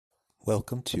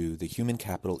Welcome to the Human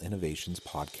Capital Innovations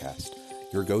Podcast,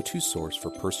 your go-to source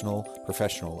for personal,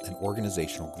 professional, and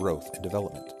organizational growth and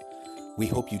development. We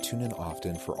hope you tune in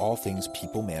often for all things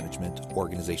people management,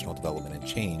 organizational development and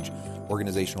change,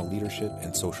 organizational leadership,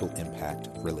 and social impact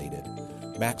related.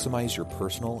 Maximize your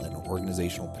personal and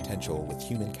organizational potential with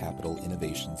Human Capital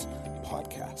Innovations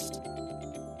Podcast.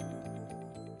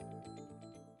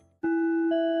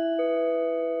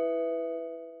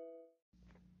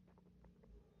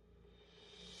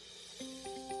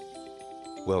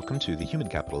 Welcome to the Human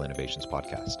Capital Innovations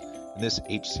Podcast. In this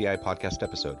HCI podcast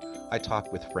episode, I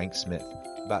talk with Frank Smith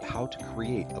about how to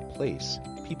create a place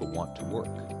people want to work.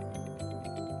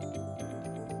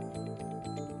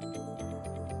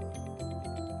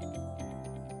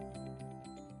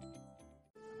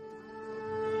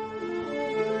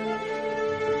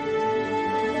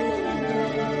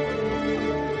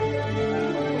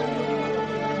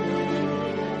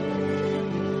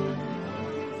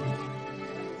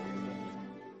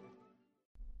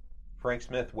 Frank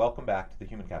Smith, welcome back to the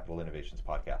Human Capital Innovations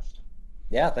Podcast.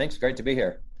 Yeah, thanks. Great to be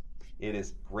here. It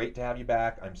is great to have you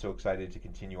back. I'm so excited to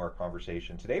continue our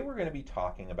conversation. Today we're going to be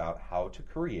talking about how to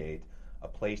create a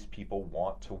place people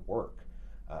want to work.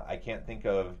 I can't think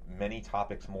of many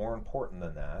topics more important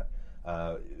than that,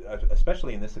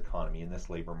 especially in this economy, in this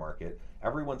labor market.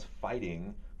 Everyone's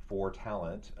fighting for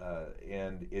talent,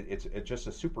 and it's just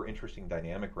a super interesting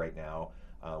dynamic right now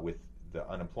with the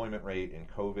unemployment rate and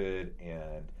COVID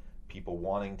and people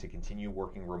wanting to continue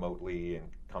working remotely and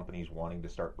companies wanting to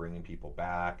start bringing people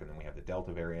back, and then we have the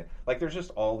Delta variant. Like, there's just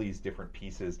all these different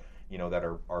pieces, that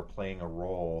are playing a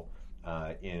role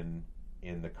in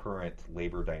the current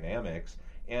labor dynamics,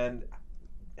 and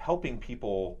helping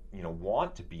people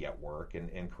want to be at work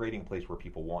and creating a place where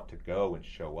people want to go and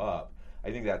show up.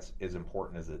 I think that's as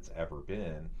important as it's ever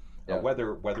been. Yeah.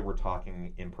 Whether we're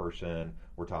talking in person,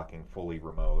 we're talking fully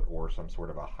remote, or some sort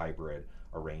of a hybrid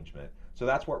arrangement. So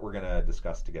that's what we're going to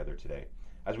discuss together today.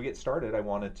 As we get started, I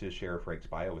wanted to share Frank's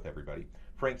bio with everybody.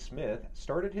 Frank Smith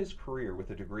started his career with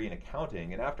a degree in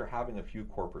accounting, and after having a few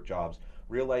corporate jobs,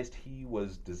 realized he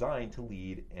was designed to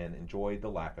lead and enjoyed the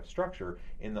lack of structure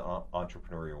in the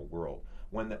entrepreneurial world.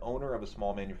 When the owner of a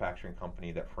small manufacturing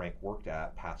company that Frank worked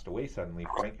at passed away suddenly,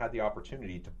 Frank had the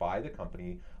opportunity to buy the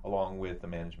company along with the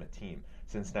management team.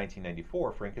 Since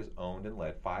 1994, Frank has owned and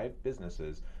led 5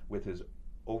 businesses, with his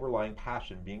overlying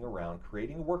passion being around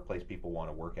creating a workplace people want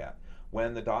to work at.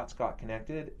 When the dots got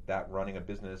connected, that running a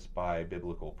business by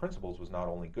biblical principles was not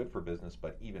only good for business,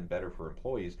 but even better for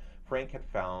employees, Frank had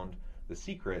found the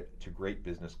secret to great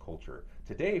business culture.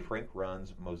 Today, Frank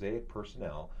runs Mosaic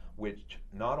Personnel, which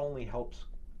not only helps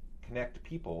connect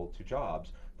people to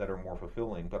jobs that are more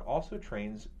fulfilling, but also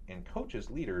trains and coaches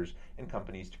leaders and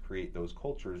companies to create those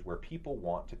cultures where people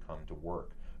want to come to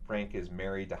work. Frank is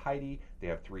married to Heidi. They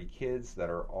have 3 kids that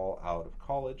are all out of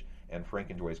college, and Frank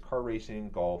enjoys car racing,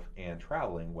 golf, and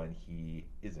traveling when he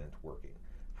isn't working.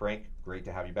 Frank, great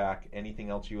to have you back. Anything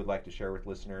else you would like to share with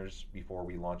listeners before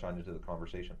we launch on into the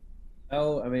conversation?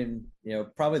 Oh, I mean,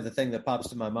 probably the thing that pops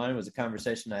to my mind was a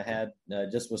conversation I had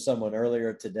just with someone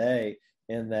earlier today,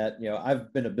 in that,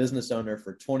 I've been a business owner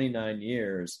for 29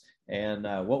 years, and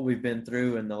what we've been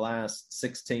through in the last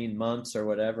 16 months or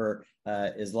whatever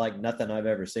is like nothing I've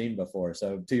ever seen before.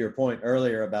 So to your point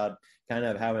earlier about kind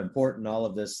of how important all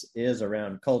of this is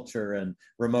around culture and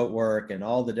remote work and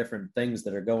all the different things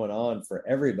that are going on for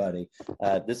everybody,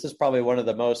 this is probably one of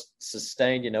the most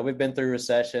sustained. We've been through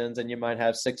recessions, and you might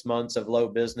have 6 months of low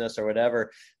business or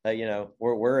whatever.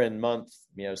 We're in month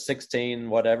 16,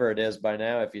 whatever it is by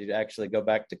now, if you actually go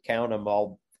back to count them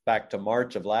all back to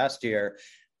March of last year.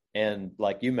 And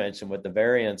like you mentioned, with the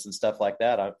variants and stuff like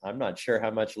that, I'm not sure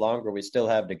how much longer we still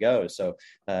have to go. So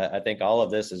I think all of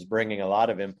this is bringing a lot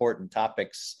of important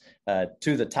topics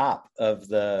to the top of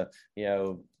the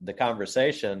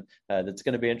conversation. That's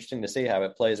going to be interesting to see how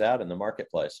it plays out in the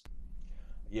marketplace.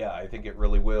 Yeah, I think it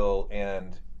really will.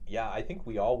 And yeah, I think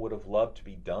we all would have loved to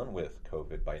be done with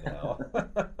COVID by now.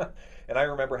 And I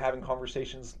remember having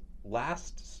conversations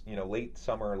late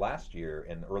summer last year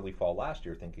and early fall last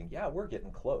year, thinking, yeah, we're getting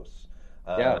close.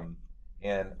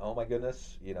 And oh my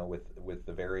goodness, with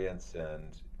the variants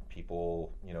and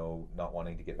people, not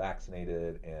wanting to get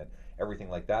vaccinated and everything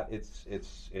like that, it's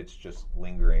just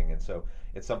lingering. And so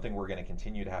it's something we're going to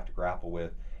continue to have to grapple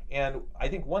with. And I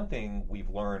think one thing we've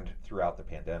learned throughout the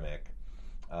pandemic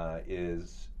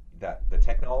is that the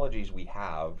technologies we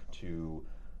have to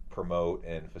promote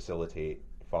and facilitate,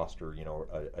 foster,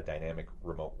 a dynamic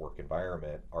remote work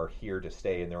environment are here to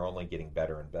stay, and they're only getting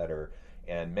better and better.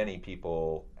 And many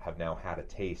people have now had a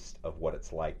taste of what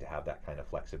it's like to have that kind of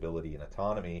flexibility and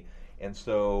autonomy. And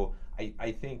so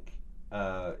I think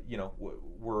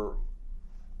we're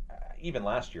even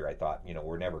last year I thought,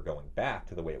 we're never going back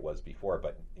to the way it was before.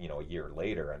 But, a year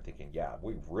later, I'm thinking, yeah,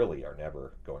 we really are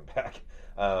never going back.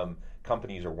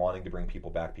 Companies are wanting to bring people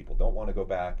back. People don't want to go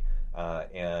back.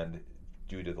 And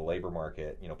due to the labor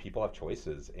market, people have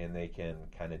choices and they can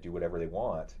kind of do whatever they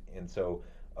want. And so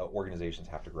organizations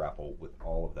have to grapple with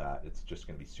all of that. It's just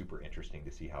going to be super interesting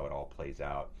to see how it all plays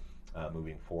out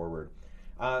moving forward.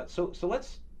 So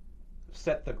let's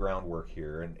set the groundwork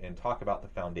here and talk about the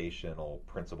foundational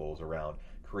principles around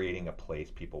creating a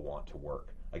place people want to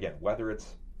work. Again, whether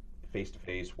it's face to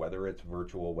face, whether it's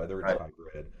virtual, whether it's Right.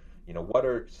 hybrid, what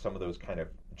are some of those kind of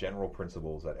general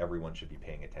principles that everyone should be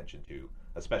paying attention to,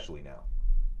 especially now?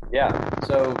 Yeah.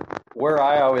 So where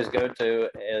I always go to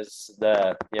is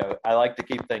I like to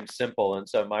keep things simple. And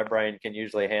so my brain can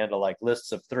usually handle like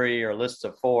lists of three or lists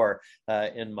of four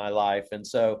in my life. And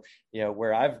so,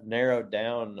 where I've narrowed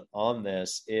down on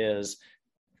this is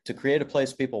to create a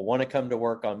place people want to come to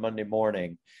work on Monday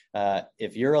morning.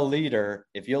 If you're a leader,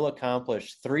 if you'll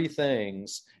accomplish three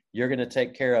things, you're going to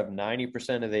take care of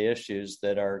 90% of the issues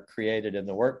that are created in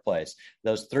the workplace.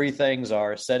 Those three things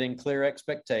are setting clear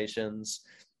expectations,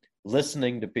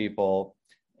 listening to people,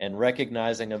 and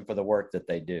recognizing them for the work that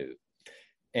they do.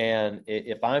 And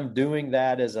if I'm doing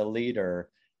that as a leader,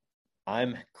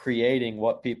 I'm creating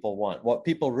what people want. What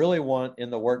people really want in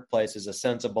the workplace is a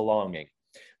sense of belonging.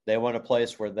 They want a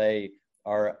place where they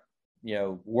are,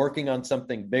 working on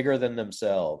something bigger than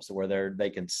themselves, where they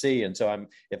can see. And so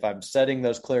if I'm setting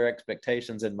those clear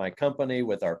expectations in my company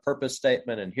with our purpose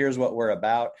statement, and here's what we're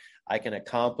about, I can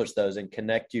accomplish those and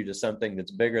connect you to something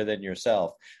that's bigger than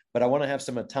yourself. But I want to have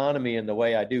some autonomy in the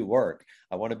way I do work.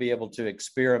 I want to be able to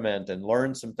experiment and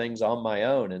learn some things on my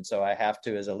own. And so I have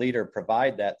to, as a leader,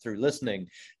 provide that through listening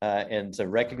and to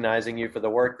recognizing you for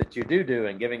the work that you do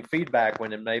and giving feedback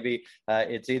when it maybe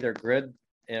it's either good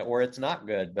or it's not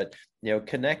good. But,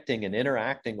 connecting and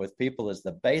interacting with people is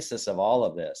the basis of all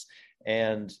of this.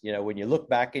 And, when you look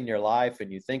back in your life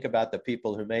and you think about the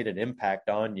people who made an impact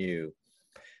on you,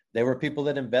 they were people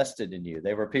that invested in you.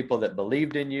 They were people that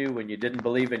believed in you when you didn't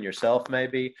believe in yourself,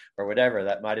 maybe, or whatever.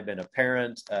 That might have been a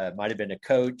parent, it might have been a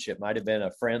coach, it might have been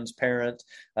a friend's parent,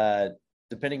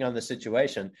 depending on the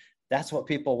situation. That's what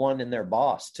people want in their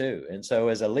boss, too. And so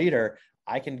as a leader,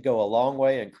 I can go a long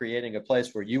way in creating a place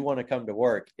where you want to come to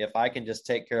work if I can just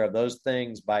take care of those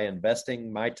things by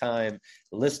investing my time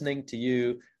listening to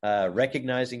you,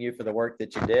 recognizing you for the work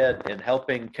that you did, and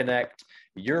helping connect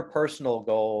your personal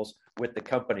goals with the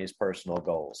company's personal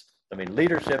goals. I mean,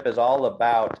 leadership is all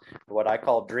about what I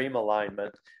call dream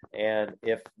alignment. And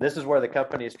if this is where the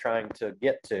company is trying to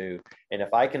get to, and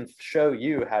if I can show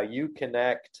you how you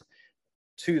connect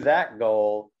to that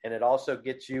goal, and it also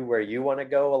gets you where you want to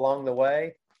go along the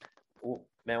way,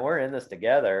 man, we're in this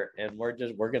together, and we're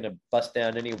going to bust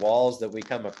down any walls that we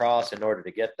come across in order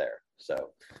to get there.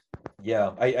 So,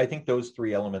 Yeah, I think those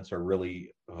three elements are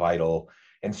really vital.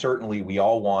 And certainly we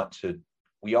all want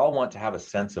to have a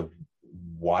sense of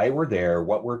why we're there,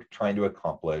 what we're trying to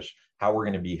accomplish, how we're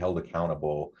going to be held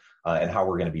accountable, and how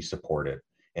we're going to be supported,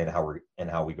 and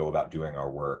how we go about doing our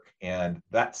work. And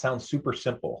that sounds super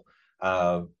simple,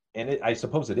 and I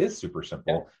suppose it is super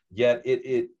simple. Yet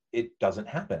it doesn't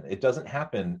happen. It doesn't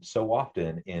happen so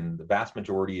often in the vast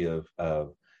majority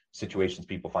of situations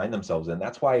people find themselves in.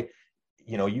 That's why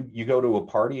you go to a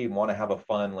party and want to have a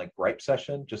fun like gripe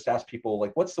session. Just ask people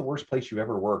like, what's the worst place you've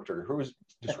ever worked, or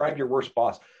describe your worst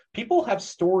boss. People have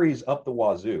stories up the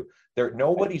wazoo.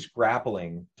 Nobody's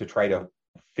grappling to try to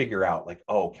figure out like,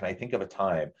 oh, can I think of a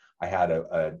time I had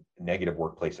a negative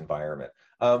workplace environment?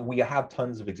 We have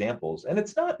tons of examples, and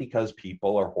it's not because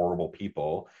people are horrible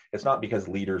people. It's not because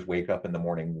leaders wake up in the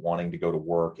morning wanting to go to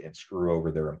work and screw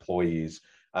over their employees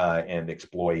and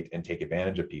exploit and take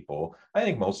advantage of people. I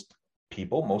think most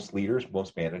people, most leaders,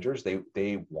 most managers,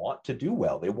 they want to do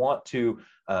well. They want to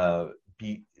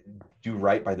do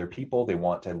right by their people. They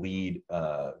want to lead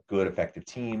good, effective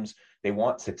teams. They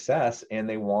want success, and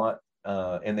they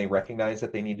recognize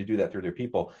that they need to do that through their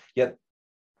people. Yet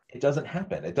it doesn't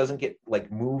happen. It doesn't get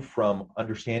like moved from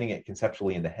understanding it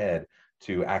conceptually in the head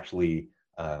to actually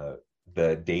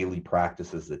the daily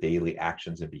practices, the daily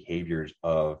actions and behaviors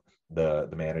of the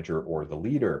manager or the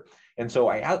leader. And so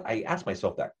I ask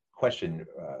myself that question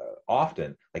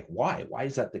often, like, why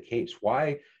is that the case?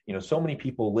 Why so many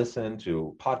people listen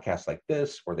to podcasts like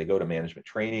this, or they go to management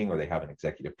training, or they have an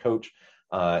executive coach,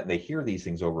 and they hear these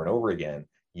things over and over again,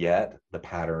 yet the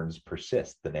patterns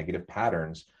persist, the negative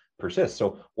patterns persist.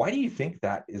 So why do you think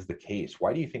that is the case?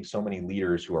 Why do you think so many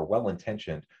leaders who are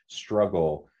well-intentioned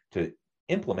struggle to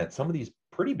implement some of these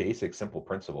pretty basic, simple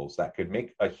principles that could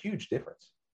make a huge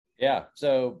difference? Yeah.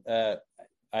 So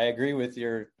I agree with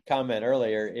your comment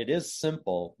earlier. It is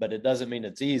simple, but it doesn't mean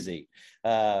it's easy.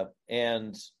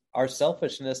 And our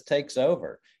selfishness takes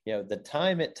over. The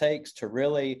time it takes to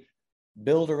really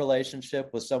build a relationship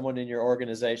with someone in your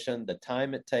organization, the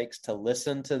time it takes to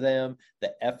listen to them,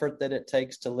 the effort that it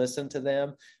takes to listen to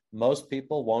them, most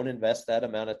people won't invest that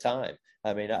amount of time.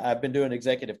 I mean, I've been doing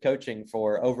executive coaching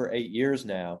for over 8 years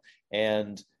now,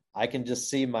 and I can just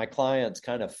see my clients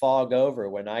kind of fog over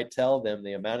when I tell them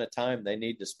the amount of time they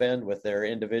need to spend with their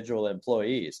individual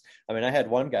employees. I mean, I had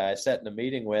one guy I sat in a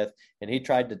meeting with, and he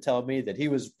tried to tell me that he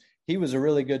was a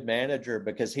really good manager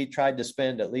because he tried to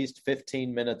spend at least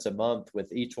 15 minutes a month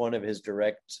with each one of his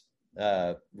direct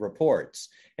reports,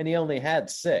 and he only had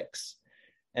 6.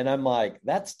 And I'm like,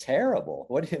 that's terrible.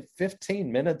 What,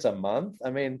 15 minutes a month?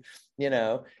 I mean, you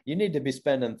need to be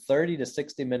spending 30 to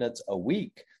 60 minutes a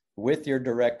week with your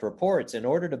direct reports in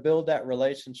order to build that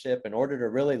relationship, in order to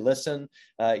really listen.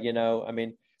 I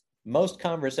mean, most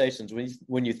conversations,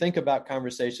 when you think about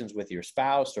conversations with your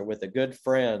spouse or with a good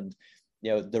friend,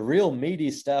 the real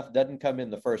meaty stuff doesn't come in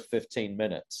the first 15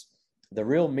 minutes. The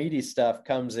real meaty stuff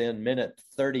comes in minute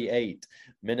 38,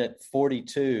 minute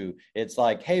 42. It's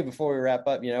like, hey, before we wrap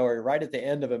up, or right at the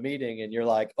end of a meeting, and you're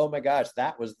like, oh my gosh,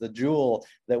 that was the jewel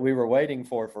that we were waiting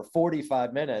for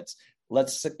 45 minutes.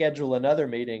 Let's schedule another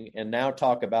meeting and now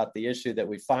talk about the issue that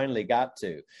we finally got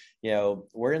to.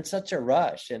 We're in such a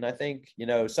rush. And I think,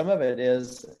 some of it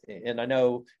is, and I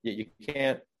know you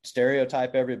can't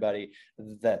stereotype everybody,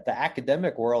 that the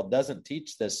academic world doesn't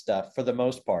teach this stuff for the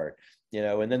most part.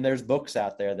 And then there's books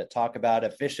out there that talk about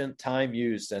efficient time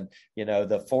use and,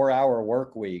 the 4-hour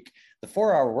work week. The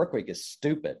 4-hour work week is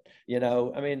stupid.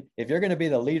 I mean, if you're going to be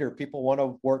the leader people want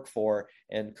to work for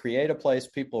and create a place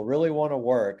people really want to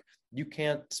work, you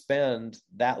can't spend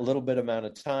that little bit amount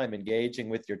of time engaging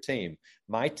with your team.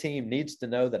 My team needs to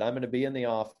know that I'm going to be in the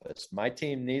office. My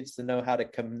team needs to know how to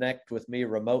connect with me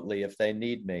remotely if they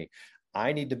need me.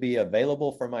 I need to be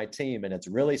available for my team. And it's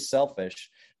really selfish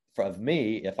of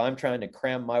me if I'm trying to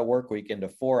cram my work week into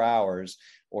 4 hours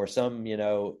or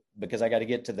because I got to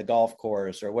get to the golf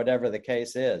course or whatever the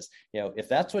case is. If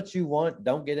that's what you want,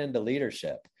 don't get into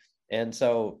leadership. And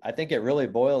so I think it really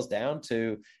boils down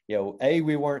to, A,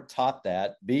 we weren't taught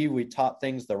that. B, we taught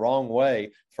things the wrong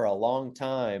way for a long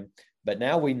time, but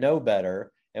now we know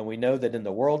better. And we know that in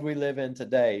the world we live in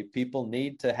today, people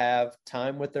need to have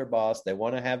time with their boss. They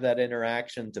want to have that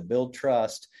interaction to build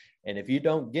trust. And if you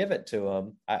don't give it to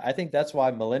them, I think that's why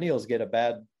millennials get a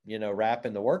bad, rap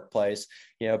in the workplace.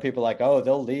 People like, oh,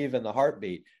 they'll leave in the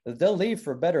heartbeat. They'll leave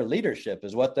for better leadership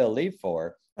is what they'll leave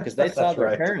for, because they saw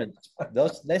their parents.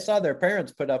 They saw their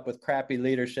parents put up with crappy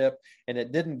leadership, and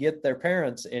it didn't get their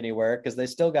parents anywhere because they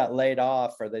still got laid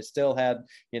off, or they still had,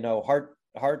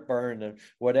 heartburn and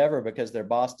whatever because their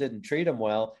boss didn't treat them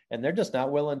well, and they're just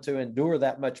not willing to endure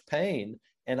that much pain.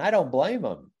 And I don't blame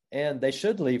them. And they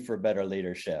should leave for better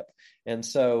leadership. And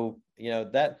so,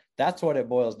 that's what it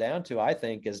boils down to, I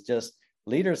think, is just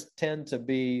leaders tend to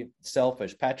be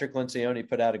selfish. Patrick Lencioni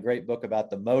put out a great book about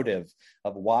the motive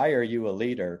of why are you a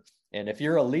leader? And if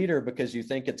you're a leader because you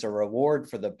think it's a reward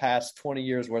for the past 20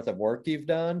 years worth of work you've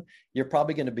done, you're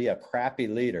probably going to be a crappy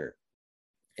leader.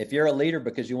 If you're a leader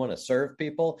because you want to serve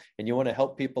people and you want to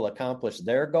help people accomplish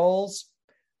their goals,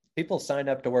 people sign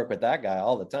up to work with that guy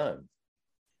all the time.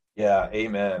 Yeah,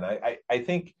 amen. I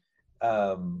think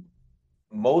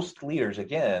most leaders,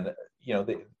 again,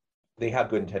 they have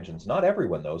good intentions. Not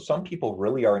everyone, though. Some people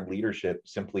really are in leadership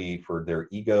simply for their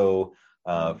ego,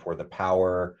 for the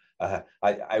power.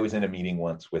 I was in a meeting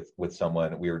once with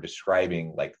someone. We were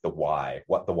describing like the why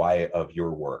of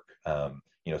your work. Simon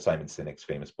Sinek's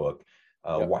famous book.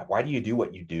 Why do you do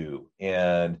what you do?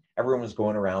 And everyone was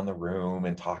going around the room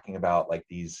and talking about like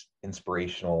these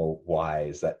inspirational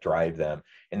whys that drive them.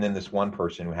 And then this one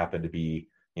person who happened to be,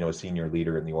 a senior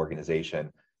leader in the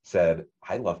organization said,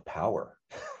 I love power.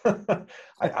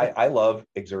 I love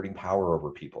exerting power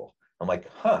over people. I'm like,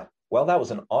 well, that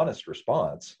was an honest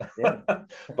response. Yeah.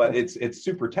 But it's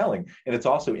super telling. And it's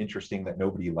also interesting that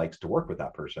nobody likes to work with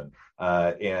that person.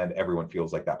 And everyone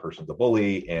feels like that person's a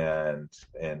bully and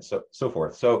so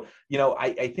forth. So,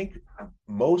 I think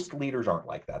most leaders aren't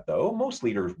like that, though. Most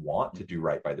leaders want to do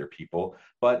right by their people,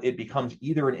 but it becomes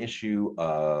either an issue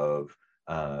of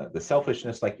the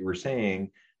selfishness, like you were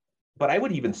saying, but I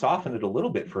would even soften it a little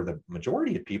bit for the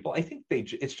majority of people. I think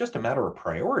it's just a matter of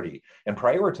priority and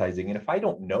prioritizing. And if I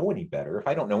don't know any better, if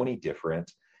I don't know any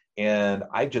different, and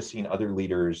I've just seen other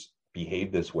leaders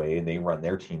behave this way and they run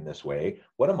their team this way,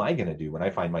 what am I going to do when I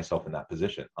find myself in that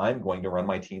position? I'm going to run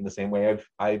my team the same way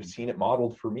I've seen it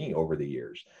modeled for me over the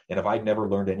years. And if I've never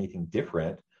learned anything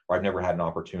different, or I've never had an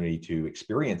opportunity to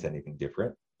experience anything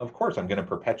different, of course, I'm going to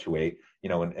perpetuate,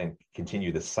 and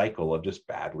continue the cycle of just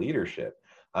bad leadership,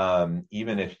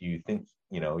 even if you think,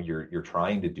 you're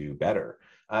trying to do better.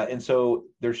 And so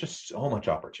there's just so much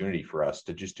opportunity for us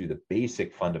to just do the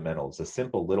basic fundamentals, the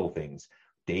simple little things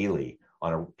daily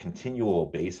on a continual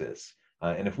basis.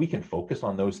 And if we can focus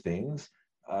on those things,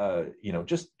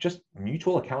 just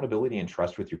mutual accountability and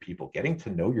trust with your people, getting to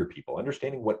know your people,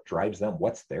 understanding what drives them,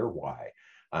 what's their why,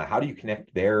 how do you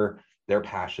connect their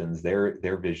passions,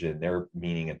 their vision, their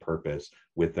meaning and purpose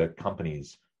with the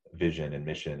company's vision and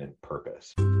mission and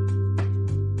purpose.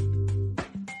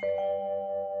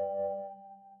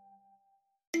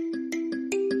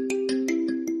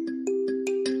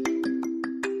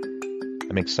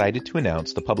 I'm excited to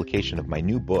announce the publication of my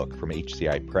new book from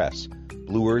HCI Press,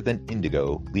 Bluer Than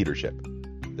Indigo Leadership: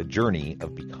 The Journey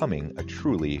of Becoming a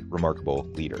Truly Remarkable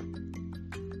Leader.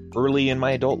 Early in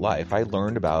my adult life, I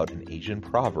learned about an Asian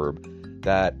proverb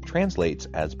that translates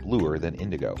as bluer than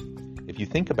indigo. If you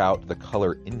think about the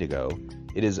color indigo,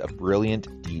 it is a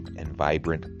brilliant, deep, and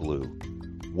vibrant blue,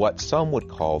 what some would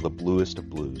call the bluest of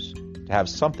blues. To have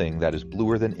something that is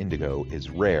bluer than indigo is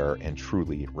rare and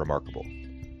truly remarkable.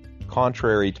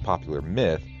 Contrary to popular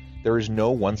myth, there is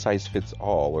no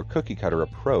one-size-fits-all or cookie-cutter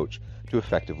approach to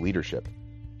effective leadership.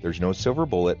 There's no silver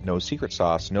bullet, no secret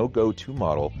sauce, no go-to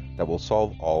model that will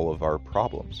solve all of our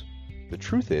problems. The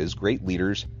truth is, great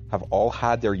leaders have all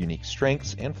had their unique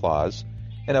strengths and flaws,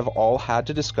 and have all had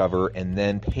to discover and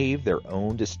then pave their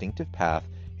own distinctive path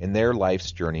in their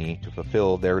life's journey to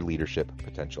fulfill their leadership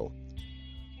potential.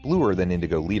 Bluer Than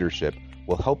Indigo Leadership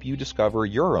will help you discover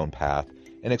your own path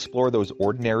and explore those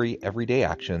ordinary, everyday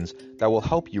actions that will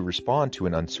help you respond to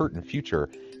an uncertain future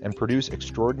and produce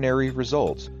extraordinary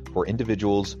results for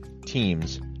individuals,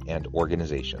 teams, and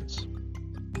organizations.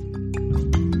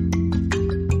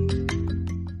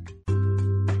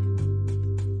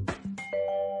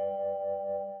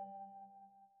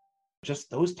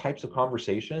 Just those types of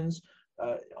conversations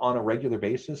on a regular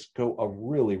basis go a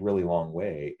really, really long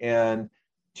way. And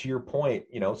to your point,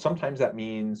 sometimes that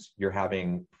means you're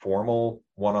having formal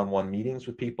one-on-one meetings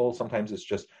with people. Sometimes it's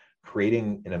just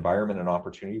creating an environment and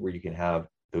opportunity where you can have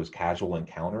those casual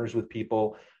encounters with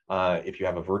people. If you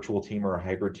have a virtual team or a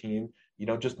hybrid team,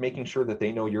 just making sure that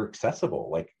they know you're accessible.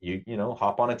 Like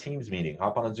hop on a Teams meeting,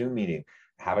 hop on a Zoom meeting,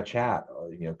 have a chat,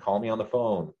 call me on the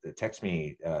phone, text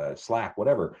me, Slack,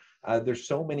 whatever. There's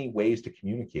so many ways to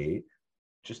communicate.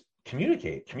 Just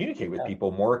communicate with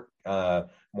people more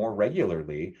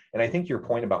regularly. And I think your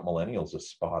point about millennials is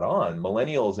spot on.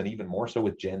 Millennials, and even more so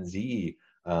with Gen Z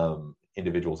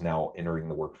individuals now entering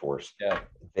the workforce,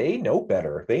 they know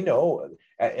better. They know,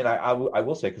 and I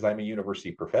will say, because I'm a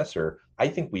university professor, I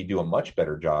think we do a much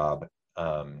better job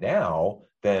now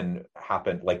than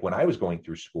happened like when I was going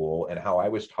through school, and how I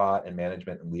was taught in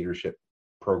management and leadership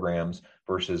programs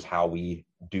versus how we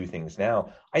do things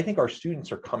now. I think our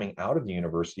students are coming out of the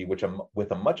university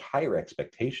with a much higher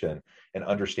expectation and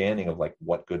understanding of like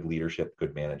what good leadership,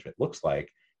 good management looks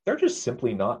like. They're just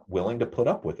simply not willing to put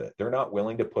up with it. They're not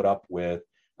willing to put up with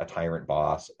a tyrant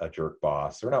boss, a jerk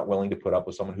boss. They're not willing to put up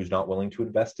with someone who's not willing to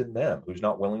invest in them, who's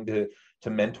not willing to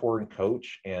mentor and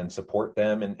coach and support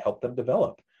them and help them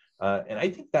develop. And I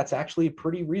think that's actually a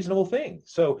pretty reasonable thing.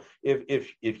 So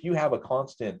if you have a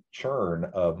constant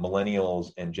churn of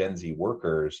millennials and Gen Z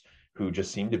workers who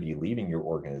just seem to be leaving your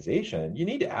organization, you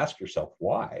need to ask yourself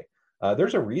why.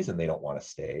 There's a reason they don't want to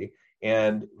stay.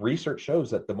 And research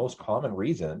shows that the most common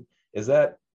reason is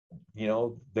that,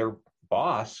 their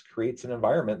boss creates an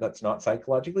environment that's not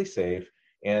psychologically safe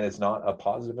and it's not a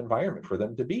positive environment for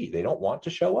them to be. They don't want to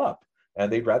show up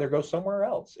and they'd rather go somewhere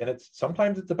else. And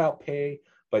sometimes it's about pay,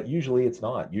 but usually it's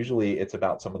not. Usually it's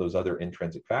about some of those other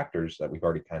intrinsic factors that we've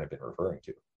already kind of been referring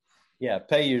to. Yeah,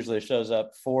 pay usually shows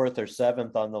up fourth or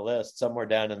seventh on the list, somewhere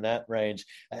down in that range.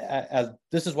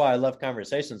 This is why I love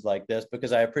conversations like this,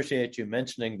 because I appreciate you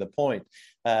mentioning the point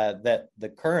that the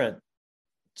current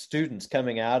students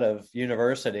coming out of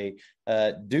university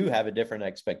do have a different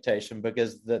expectation,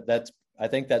 because I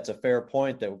think that's a fair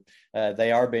point, that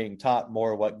they are being taught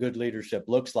more what good leadership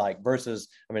looks like versus,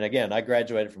 again, I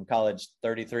graduated from college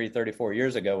 33, 34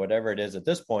 years ago, whatever it is at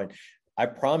this point. I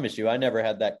promise you, I never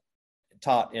had that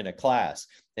taught in a class.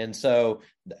 And so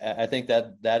I think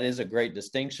that is a great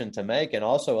distinction to make, and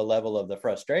also a level of the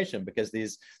frustration, because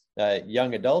these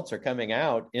young adults are coming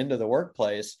out into the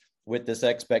workplace with this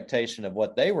expectation of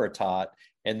what they were taught,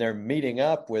 and they're meeting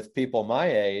up with people my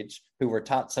age who were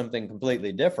taught something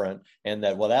completely different, and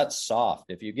that's soft.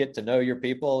 If you get to know your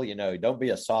people, don't be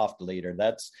a soft leader.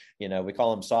 That's, we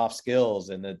call them soft skills,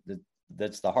 and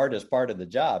that's the hardest part of the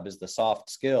job, is the soft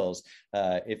skills,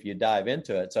 if you dive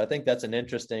into it. So I think that's an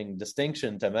interesting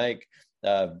distinction to make,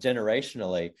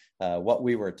 generationally, what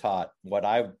we were taught. What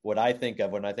I think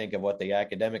of when I think of what the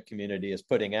academic community is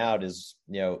putting out is,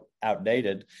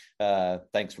 outdated.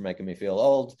 Thanks for making me feel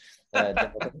old.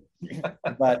 But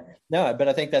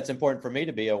I think that's important for me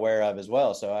to be aware of as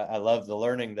well. So I love the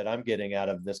learning that I'm getting out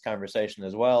of this conversation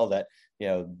as well, that,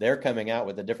 they're coming out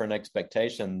with a different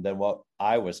expectation than what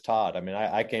I was taught. I mean,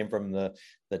 I came from the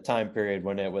time period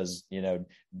when it was,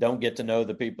 don't get to know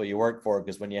the people you work for,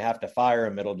 because when you have to fire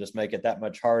them, it'll just make it that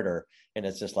much harder. And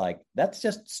it's just like, that's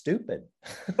just stupid.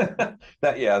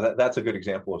 That's a good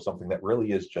example of something that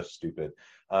really is just stupid.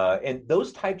 And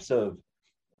those types of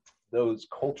those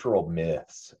cultural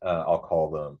myths, I'll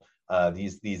call them,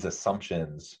 these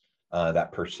assumptions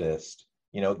that persist.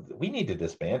 We need to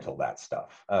dismantle that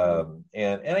stuff, and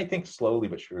I think slowly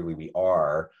but surely we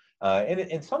are.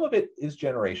 And some of it is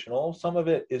generational, some of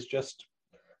it is just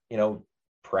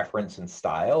preference and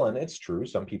style. And it's true,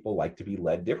 some people like to be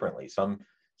led differently.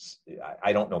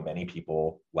 I don't know many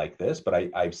people like this, but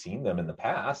I've seen them in the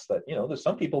past that there's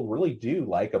some people really do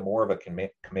like a more of a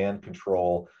command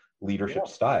control leadership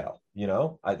style.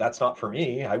 That's not for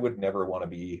me. I would never want to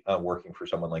be working for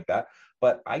someone like that,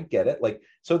 but I get it. Like,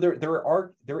 so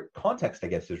there context, I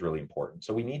guess, is really important.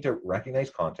 So we need to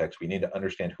recognize context. We need to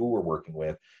understand who we're working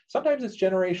with. Sometimes it's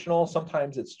generational,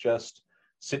 sometimes it's just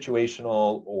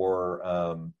situational,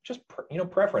 or just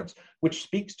preference, which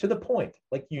speaks to the point.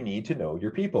 Like, you need to know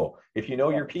your people. If you know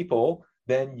your people,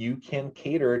 then you can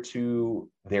cater to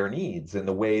their needs in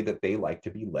the way that they like to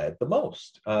be led the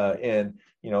most. And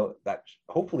that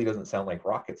hopefully doesn't sound like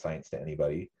rocket science to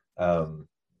anybody.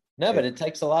 No, but it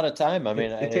takes a lot of time. I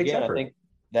mean, it takes effort. I think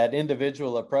that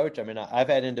individual approach, I mean, I've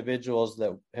had individuals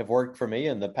that have worked for me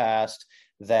in the past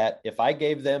that if I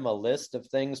gave them a list of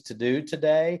things to do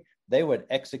today, they would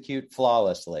execute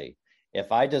flawlessly.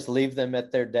 If I just leave them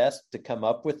at their desk to come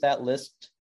up with that list,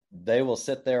 they will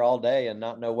sit there all day and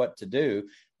not know what to do,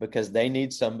 because they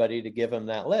need somebody to give them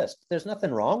that list. There's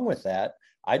nothing wrong with that.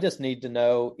 I just need to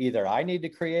know, either I need to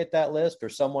create that list or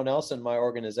someone else in my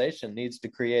organization needs to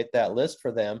create that list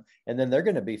for them. And then they're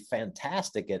going to be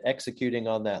fantastic at executing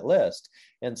on that list.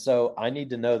 And so I need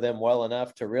to know them well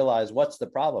enough to realize, what's the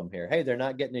problem here? Hey, they're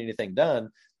not getting anything done,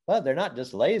 but they're not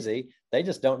just lazy. They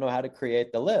just don't know how to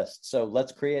create the list. So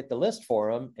let's create the list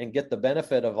for them and get the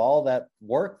benefit of all that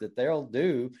work that they'll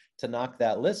do to knock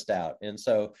that list out. And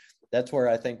so that's where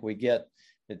I think we get,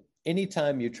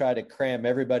 anytime you try to cram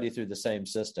everybody through the same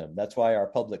system. That's why our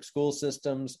public school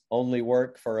systems only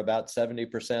work for about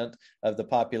 70% of the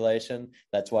population.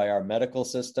 That's why our medical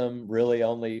system really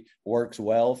only works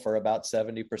well for about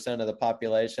 70% of the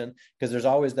population, because there's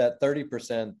always that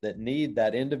 30% that need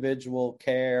that individual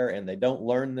care, and they don't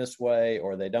learn this way,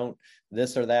 or they don't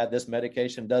this or that, this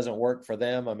medication doesn't work for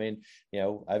them. I mean,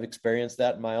 I've experienced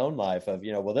that in my own life of,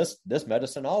 well, this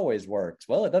medicine always works.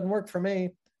 Well, it doesn't work for me.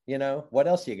 What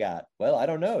else you got? Well, I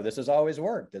don't know. This has always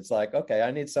worked. It's like, okay,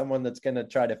 I need someone that's going to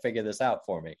try to figure this out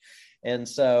for me. And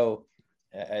so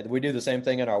we do the same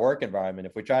thing in our work environment.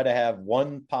 If we try to have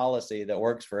one policy that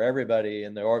works for everybody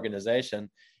in the organization,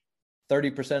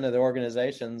 30% of the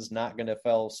organization's not going to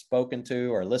feel spoken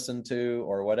to or listened to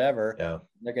or whatever. Yeah.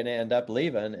 They're going to end up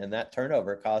leaving, and that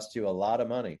turnover costs you a lot of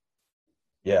money.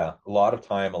 Yeah, a lot of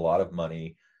time, a lot of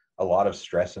money, a lot of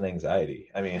stress and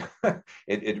anxiety. I mean,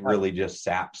 it really just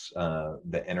saps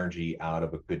the energy out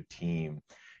of a good team.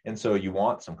 And so you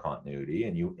want some continuity,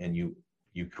 and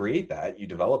you create that, you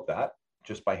develop that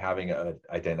just by having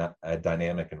a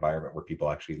dynamic environment where people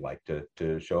actually like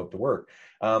to show up to work.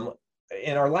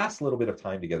 In our last little bit of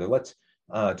time together, let's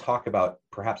talk about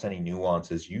perhaps any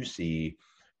nuances you see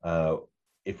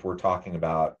if we're talking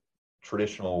about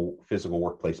traditional physical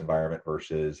workplace environment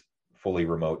versus fully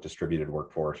remote distributed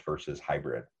workforce versus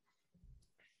hybrid.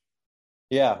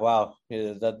 Yeah, wow.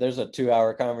 There's a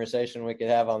 2-hour conversation we could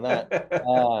have on that.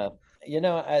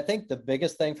 I think the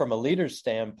biggest thing from a leader's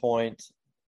standpoint,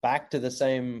 back to the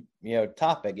same,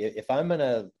 topic, if I'm going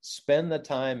to spend the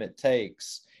time it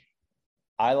takes,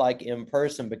 I like in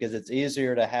person because it's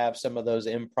easier to have some of those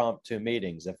impromptu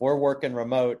meetings. If we're working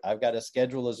remote, I've got to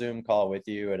schedule a Zoom call with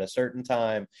you at a certain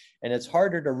time, and it's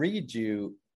harder to read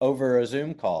you over a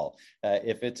Zoom call.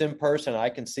 If it's in person, I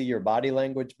can see your body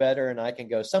language better, and I can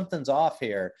go, something's off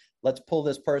here. Let's pull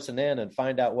this person in and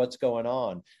find out what's going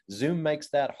on. Zoom makes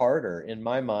that harder in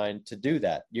my mind to do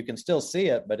that. You can still see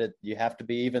it, but you have to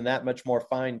be even that much more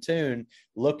fine-tuned,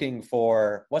 looking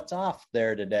for what's off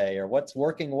there today or what's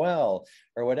working well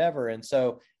or whatever. And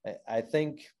so I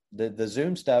think the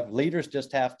Zoom stuff, leaders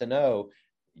just have to know,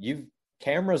 you've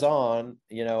cameras on,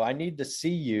 I need to see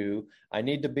you. I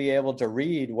need to be able to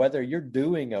read whether you're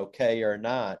doing okay or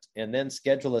not, and then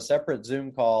schedule a separate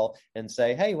Zoom call and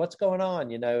say, hey, what's going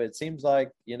on? It seems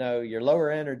like, you're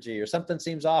lower energy or something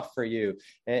seems off for you.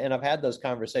 And I've had those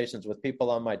conversations with people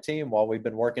on my team while we've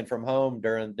been working from home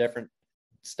during different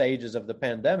stages of the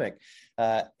pandemic.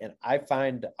 And I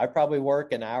find I probably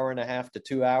work an hour and a half to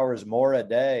 2 hours more a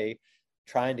day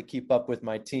trying to keep up with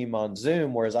my team on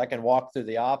Zoom, whereas I can walk through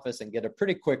the office and get a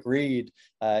pretty quick read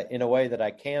in a way that I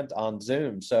can't on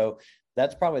Zoom. So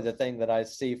that's probably the thing that I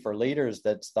see for leaders.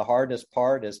 That's the hardest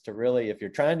part, is to really, if you're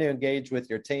trying to engage with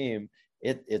your team,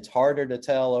 it's harder to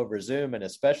tell over Zoom. And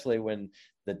especially when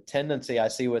the tendency I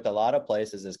see with a lot of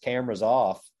places is cameras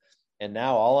off. And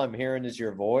now all I'm hearing is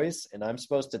your voice, and I'm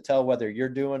supposed to tell whether you're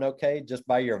doing okay just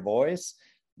by your voice.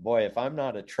 Boy, if I'm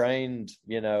not a trained,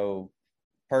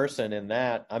 person in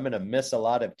that, I'm going to miss a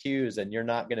lot of cues and you're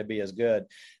not going to be as good.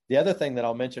 The other thing that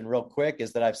I'll mention real quick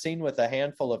is that I've seen with a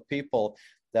handful of people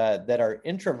that are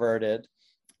introverted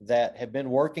that have been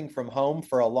working from home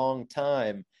for a long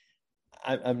time.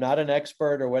 I'm not an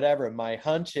expert or whatever. My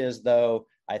hunch is, though,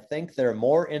 I think they're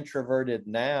more introverted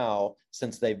now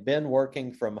since they've been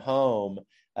working from home,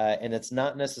 and it's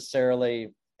not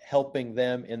necessarily helping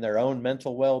them in their own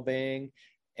mental well-being.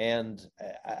 And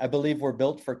I believe we're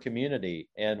built for community,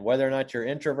 and whether or not you're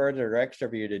introverted or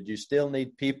extroverted, you still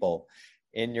need people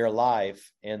in your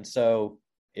life. And so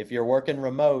if you're working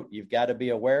remote, you've got to be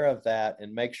aware of that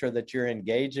and make sure that you're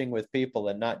engaging with people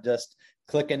and not just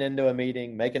clicking into a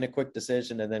meeting, making a quick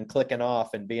decision, and then clicking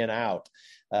off and being out.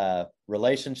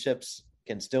 Relationships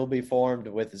can still be formed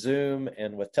with Zoom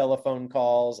and with telephone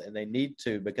calls, and they need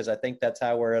to, because I think that's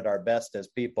how we're at our best as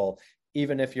people.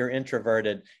 Even if you're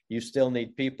introverted, you still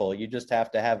need people. You just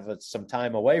have to have some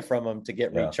time away from them to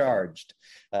get recharged.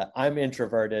 I'm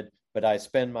introverted, but I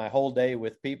spend my whole day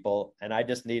with people, and I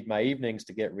just need my evenings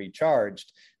to get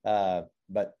recharged.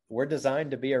 But we're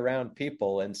designed to be around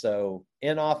people. And so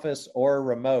in office or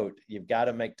remote, you've got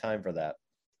to make time for that.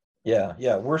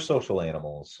 Yeah, we're social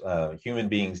animals. Human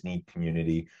beings need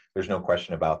community. There's no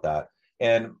question about that.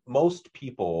 And most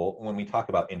people, when we talk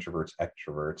about introverts,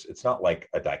 extroverts, it's not like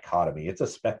a dichotomy, it's a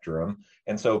spectrum.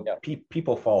 And so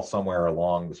people fall somewhere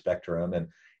along the spectrum.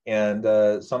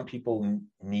 And some people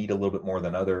need a little bit more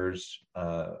than others,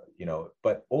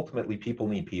 but ultimately people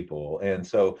need people. And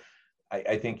so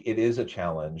I think it is a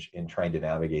challenge in trying to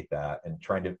navigate that, and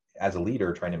trying to, as a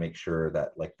leader, trying to make sure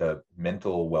that, like, the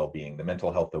mental well-being, the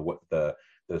mental health, the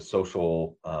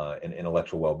social and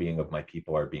intellectual well-being of my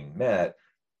people are being met,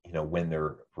 when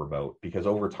they're remote. Because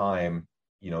over time,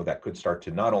 that could start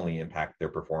to not only impact their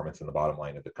performance and the bottom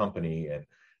line of the company and,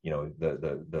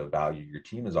 the value your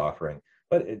team is offering,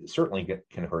 but it certainly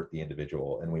can hurt the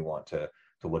individual. And we want to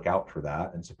look out for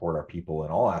that and support our people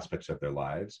in all aspects of their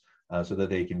lives, so that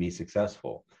they can be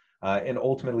successful. And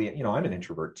ultimately, I'm an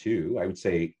introvert too. I would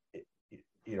say,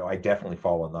 I definitely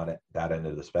fall on that end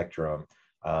of the spectrum.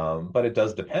 But it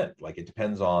does depend. Like, it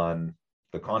depends on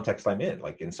the context I'm in.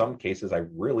 Like, in some cases, I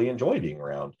really enjoy being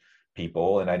around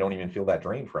people and I don't even feel that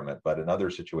drained from it. But in other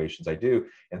situations, I do.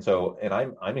 And so, and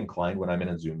I'm inclined, when I'm in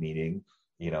a Zoom meeting,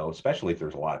 especially if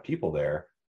there's a lot of people there,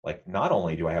 like, not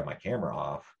only do I have my camera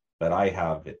off, but I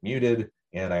have it muted,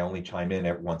 and I only chime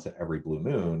in once every blue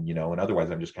moon, and otherwise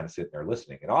I'm just kind of sitting there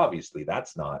listening. And obviously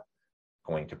that's not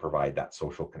going to provide that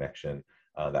social connection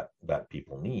that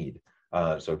people need.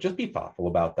 So just be thoughtful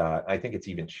about that. I think it's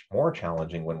even more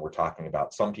challenging when we're talking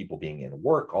about some people being in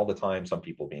work all the time, some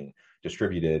people being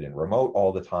distributed and remote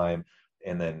all the time,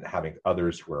 and then having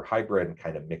others who are hybrid and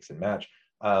kind of mix and match.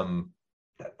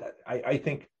 I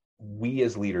think we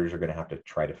as leaders are going to have to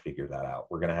try to figure that out.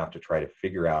 We're going to have to try to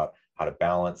figure out how to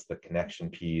balance the connection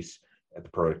piece, the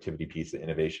productivity piece, the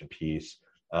innovation piece,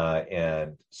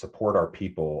 and support our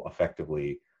people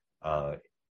effectively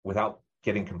without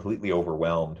getting completely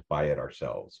overwhelmed by it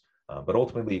ourselves. But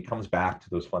ultimately, it comes back to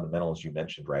those fundamentals you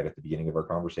mentioned right at the beginning of our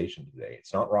conversation today.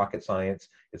 It's not rocket science.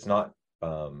 It's not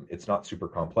super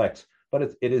complex, but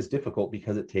it is difficult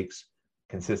because it takes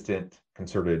consistent,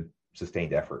 concerted,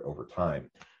 sustained effort over time.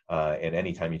 And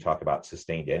anytime you talk about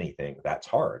sustained anything, that's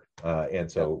hard. And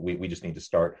so we just need to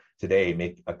start today,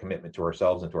 make a commitment to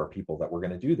ourselves and to our people that we're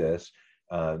going to do this.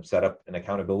 Set up an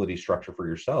accountability structure for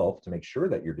yourself to make sure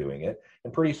that you're doing it.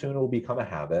 And pretty soon it'll become a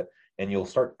habit, and you'll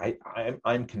start.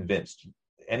 I'm convinced,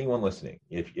 anyone listening,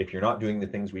 if you're not doing the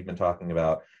things we've been talking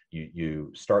about,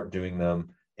 you start doing them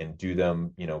and do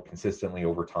them, consistently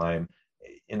over time.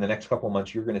 In the next couple of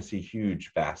months, you're going to see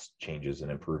huge, vast changes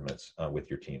and improvements with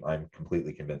your team. I'm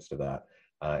completely convinced of that.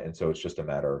 And so it's just a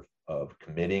matter of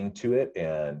committing to it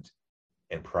and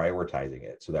prioritizing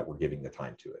it so that we're giving the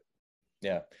time to it.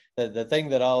 Yeah. The thing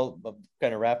that I'll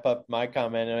kind of wrap up my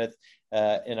comment with,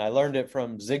 and I learned it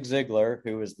from Zig Ziglar,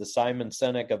 who was the Simon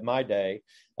Sinek of my day.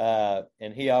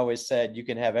 And he always said, you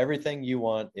can have everything you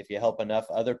want if you help enough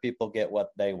other people get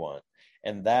what they want.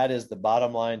 And that is the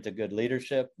bottom line to good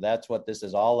leadership. That's what this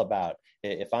is all about.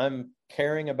 If I'm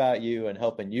caring about you and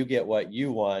helping you get what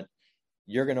you want,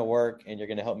 you're going to work and you're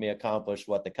going to help me accomplish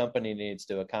what the company needs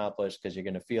to accomplish, because you're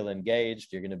going to feel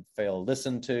engaged, you're going to feel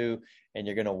listened to, and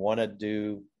you're going to want to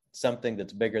do something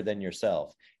that's bigger than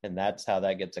yourself. And that's how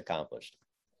that gets accomplished.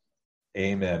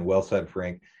 Amen. Well said,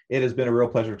 Frank. It has been a real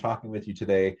pleasure talking with you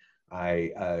today.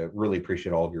 I really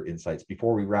appreciate all of your insights.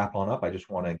 Before we wrap on up, I just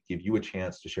want to give you a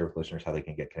chance to share with listeners how they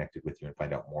can get connected with you and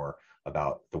find out more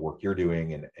about the work you're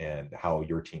doing and how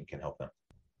your team can help them.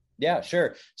 Yeah,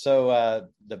 sure. So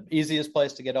the easiest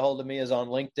place to get a hold of me is on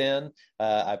LinkedIn.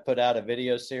 I put out a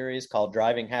video series called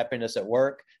Driving Happiness at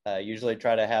Work. Usually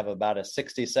try to have about a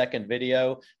 60-second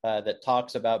video that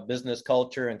talks about business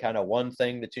culture and kind of one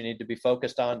thing that you need to be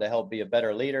focused on to help be a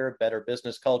better leader, better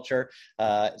business culture.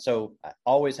 So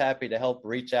always happy to help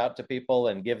reach out to people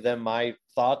and give them my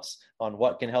thoughts on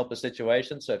what can help a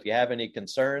situation. So if you have any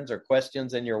concerns or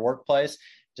questions in your workplace,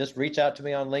 just reach out to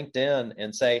me on LinkedIn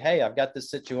and say, hey, I've got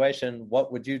this situation.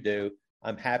 What would you do?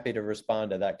 I'm happy to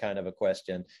respond to that kind of a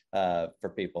question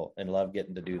for people, and love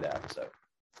getting to do that. So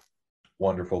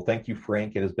wonderful. Thank you,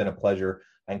 Frank. It has been a pleasure.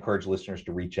 I encourage listeners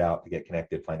to reach out, to get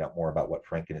connected, find out more about what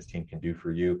Frank and his team can do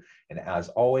for you. And as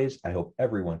always, I hope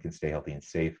everyone can stay healthy and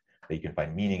safe, that you can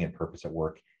find meaning and purpose at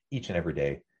work each and every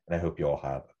day. And I hope you all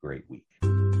have a great week.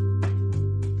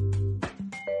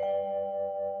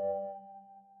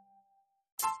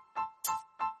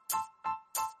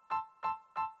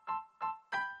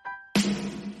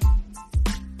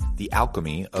 The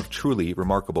alchemy of truly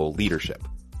remarkable leadership.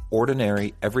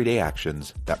 Ordinary, everyday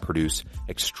actions that produce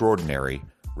extraordinary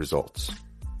results.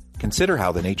 Consider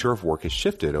how the nature of work has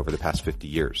shifted over the past 50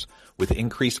 years. With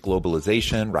increased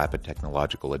globalization, rapid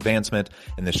technological advancement,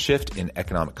 and the shift in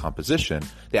economic composition,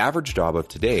 the average job of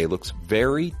today looks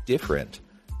very different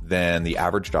than the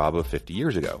average job of 50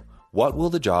 years ago. What will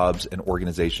the jobs and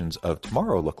organizations of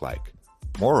tomorrow look like?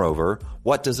 Moreover,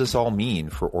 what does this all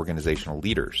mean for organizational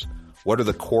leaders? What are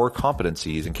the core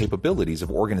competencies and capabilities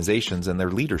of organizations and their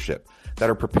leadership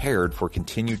that are prepared for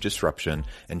continued disruption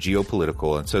and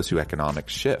geopolitical and socioeconomic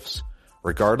shifts?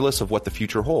 Regardless of what the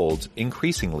future holds,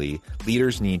 increasingly,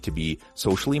 leaders need to be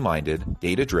socially minded,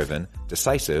 data-driven,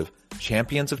 decisive,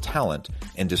 champions of talent,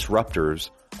 and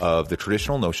disruptors of the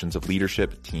traditional notions of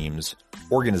leadership, teams,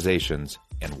 organizations,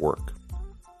 and work.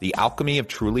 The alchemy of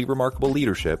truly remarkable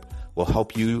leadership will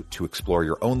help you to explore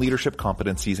your own leadership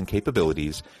competencies and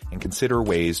capabilities and consider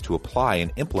ways to apply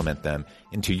and implement them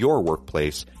into your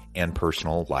workplace and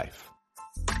personal life.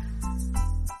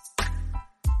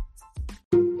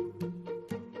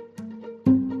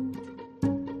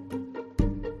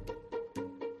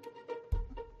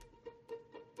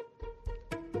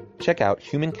 Check out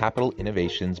Human Capital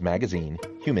Innovations magazine,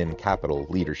 Human Capital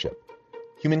Leadership.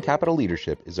 Human Capital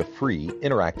Leadership is a free,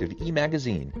 interactive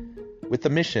e-magazine with the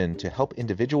mission to help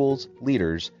individuals,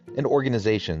 leaders, and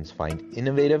organizations find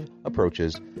innovative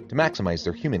approaches to maximize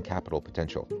their human capital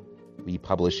potential. We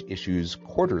publish issues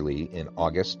quarterly in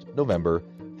August, November,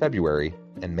 February,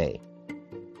 and May.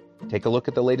 Take a look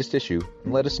at the latest issue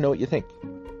and let us know what you think.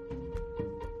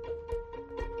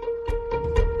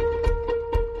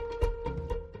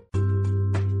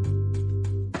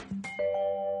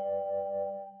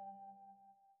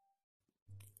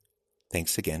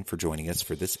 Thanks again for joining us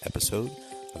for this episode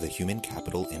of the Human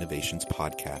Capital Innovations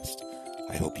Podcast.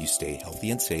 I hope you stay healthy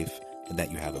and safe and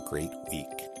that you have a great week.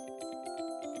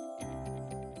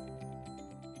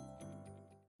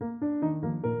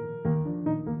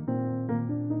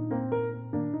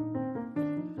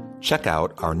 Check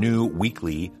out our new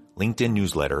weekly LinkedIn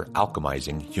newsletter,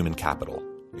 Alchemizing Human Capital,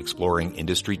 exploring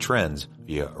industry trends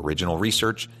via original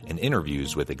research and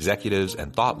interviews with executives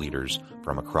and thought leaders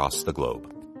from across the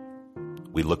globe.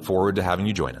 We look forward to having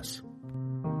you join us.